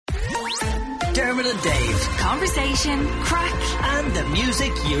Dermot and Dave. Conversation, crack, And the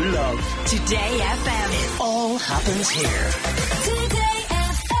music you love. Today FM. It all happens here. Today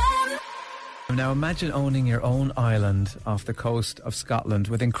FM. Now imagine owning your own island off the coast of Scotland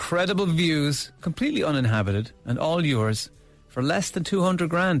with incredible views, completely uninhabited, and all yours for less than 200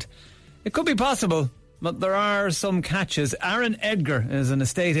 grand. It could be possible, but there are some catches. Aaron Edgar is an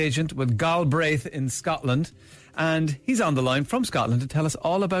estate agent with Galbraith in Scotland, and he's on the line from Scotland to tell us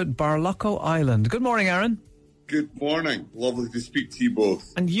all about Barlocko Island. Good morning, Aaron. Good morning. Lovely to speak to you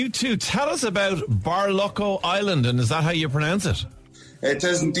both. And you too. Tell us about Barlocko Island, and is that how you pronounce it? It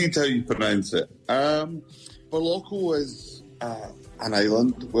is indeed how you pronounce it. Barlocko is an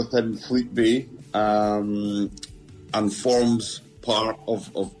island within Fleet Bay and forms part of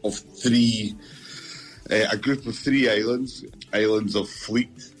three, a group of three islands of Fleet.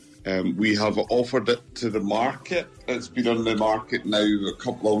 We have offered it to the market. It's been on the market now a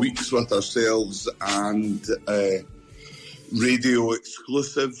couple of weeks with ourselves and radio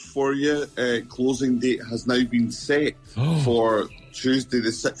exclusive for you. Closing date has now been set for Tuesday the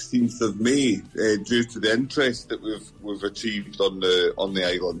 16th of May due to the interest that we've achieved on the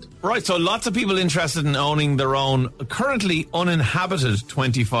island. Right, so lots of people interested in owning their own currently uninhabited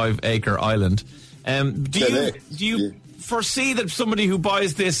 25-acre island. Do you foresee that somebody who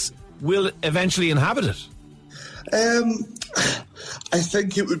buys this will eventually inhabit it? I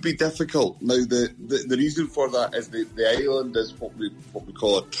think it would be difficult. Now, the reason for that is the island is what we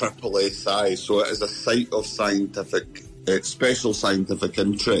call a triple SI, so it is a site of special scientific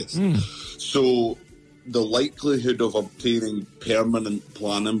interest. So the likelihood of obtaining permanent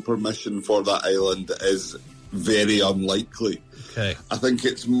planning permission for that island is very unlikely. Okay. I think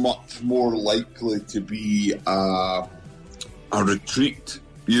it's much more likely to be a retreat,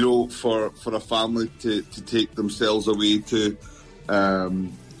 for a family to take themselves away to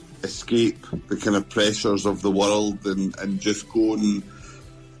escape the kind of pressures of the world and just go on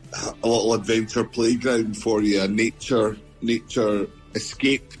a little adventure playground for you, a nature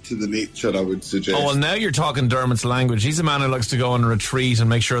escape to the nature, I would suggest. Oh, well, now you're talking Dermot's language. He's a man who likes to go on a retreat and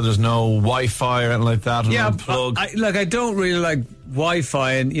make sure there's no Wi-Fi or anything like that. And unplug. I don't really like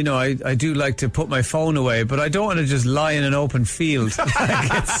Wi-Fi, and I do like to put my phone away, but I don't want to just lie in an open field.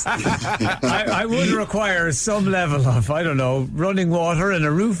 I would require some level of, running water and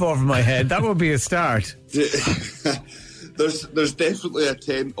a roof over my head. That would be a start. There's definitely a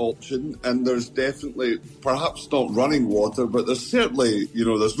tent option, and there's definitely, perhaps not running water, but there's certainly,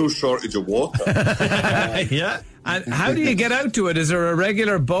 there's no shortage of water. Yeah. And how do you get out to it? Is there a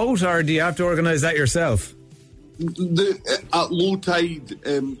regular boat, or do you have to organise that yourself? At low tide,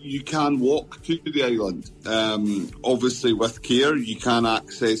 you can walk to the island. Obviously, with care, you can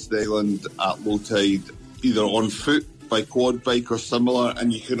access the island at low tide either on foot, by quad bike or similar,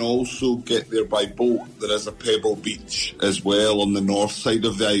 and you can also get there by boat. There is a pebble beach as well on the north side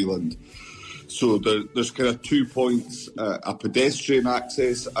of the island. So there's kind of 2 points, a pedestrian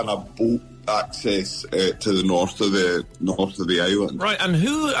access and a boat access to the north of the island. Right, and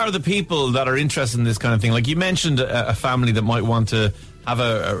who are the people that are interested in this kind of thing? Like you mentioned a family that might want to have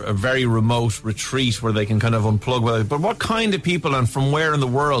a very remote retreat where they can kind of unplug with it. But what kind of people and from where in the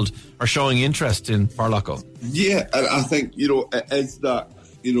world are showing interest in Barlocko? Yeah, and I think, it is that,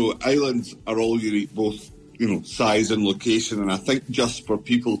 islands are all unique, both, size and location. And I think just for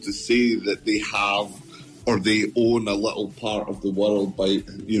people to say that they have or they own a little part of the world by,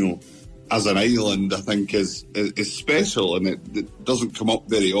 as an island, I think is special, and it doesn't come up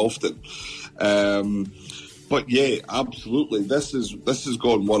very often. But yeah, absolutely. This has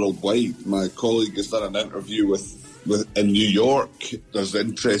gone worldwide. My colleague has done an interview in New York. There's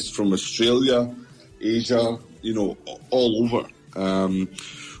interest from Australia, Asia, all over.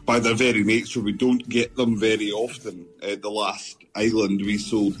 By their very nature, we don't get them very often. The last island we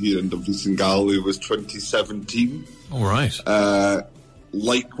sold here in Dumfries and Galloway was 2017. All right.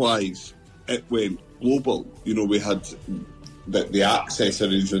 Likewise, it went global. We had the access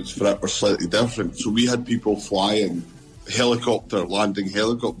arrangements for it were slightly different. So we had people flying landing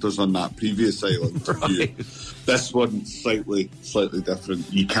helicopters on that previous island. Right. This one's slightly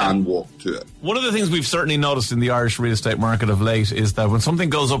different. You can walk to it. One of the things we've certainly noticed in the Irish real estate market of late is that when something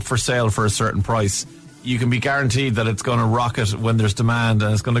goes up for sale for a certain price, you can be guaranteed that it's going to rocket when there's demand,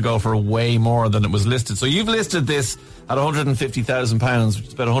 and it's going to go for way more than it was listed. So you've listed this at £150,000, which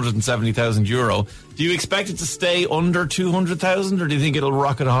is about €170,000. Do you expect it to stay under 200,000, or do you think it'll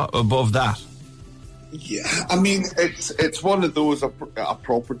rocket above that? Yeah, I mean, it's one of those, a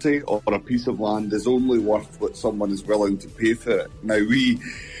property or a piece of land is only worth what someone is willing to pay for it. Now,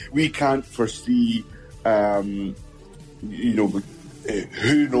 we can't foresee,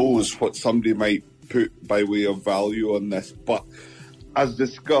 who knows what somebody might put by way of value on this. But as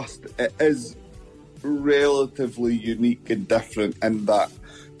discussed, it is relatively unique and different in that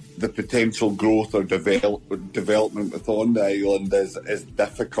the potential growth or development within the island is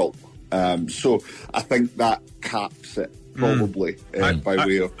difficult. So I think that caps it probably by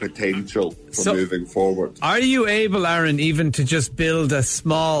way of potential for moving forward. Are you able, Aaron, even to just build a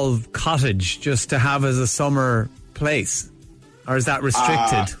small cottage just to have as a summer place? Or is that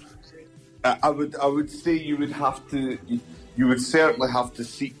restricted? I would say you would certainly have to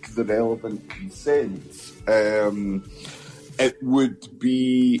seek the relevant consents. It would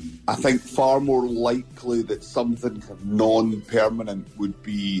be, I think, far more likely that something non-permanent would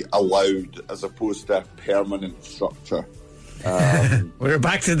be allowed as opposed to a permanent structure. We're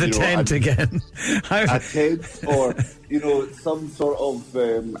back to the tent again. A tent or, some sort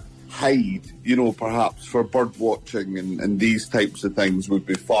of hide, perhaps for bird watching and these types of things would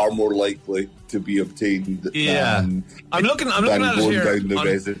be far more likely to be obtained than I'm looking at going it here down the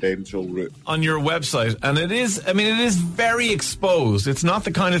residential route. On your website, and it is very exposed. It's not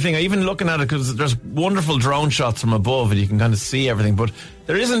the kind of thing, even looking at it, because there's wonderful drone shots from above and you can kind of see everything, but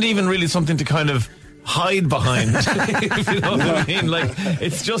there isn't even really something to kind of hide behind, if you know what I mean. Like,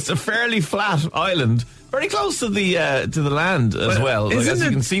 it's just a fairly flat island, very close to the land as well. Like, as you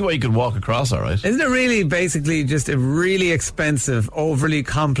can see why you could walk across, all right. Isn't it really basically just a really expensive, overly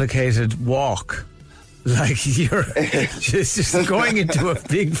complicated walk? Like, you're just going into a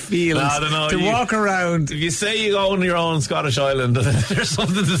big field to walk around. If you say you own your own Scottish island, there's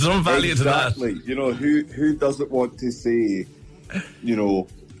some value to that. Exactly. Who doesn't want to say,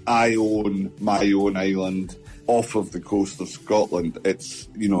 I own my own island off of the coast of Scotland? It's,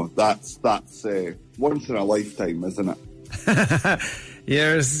 that's once in a lifetime, isn't it?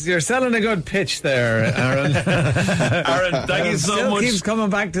 You're selling a good pitch there, Aaron. Aaron, thank you so much. Keeps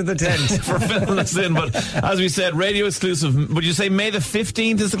coming back to the tent for filling us in. But as we said, radio exclusive. Would you say May the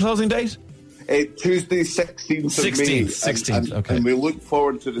 15th is the closing date? Tuesday, 16th of May. 16th, okay. And we look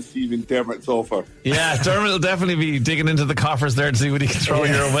forward to receiving Dermot's offer. Yeah, Dermot will definitely be digging into the coffers there to see what he can throw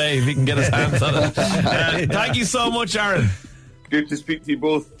your way if he can get his hands on it. Thank you so much, Aaron. Good to speak to you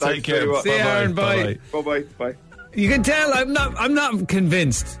both. Take Thanks care. very much. See you, Aaron. Bye. Bye. Bye. You can tell I'm not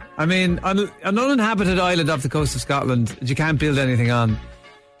convinced. I mean, on an uninhabited island off the coast of Scotland that you can't build anything on,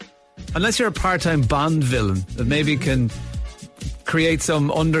 unless you're a part-time Bond villain that maybe can create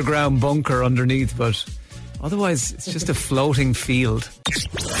some underground bunker underneath, but otherwise it's just a floating field.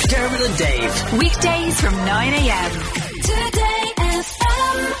 Dermot and Dave. Weekdays from 9 a.m. Today.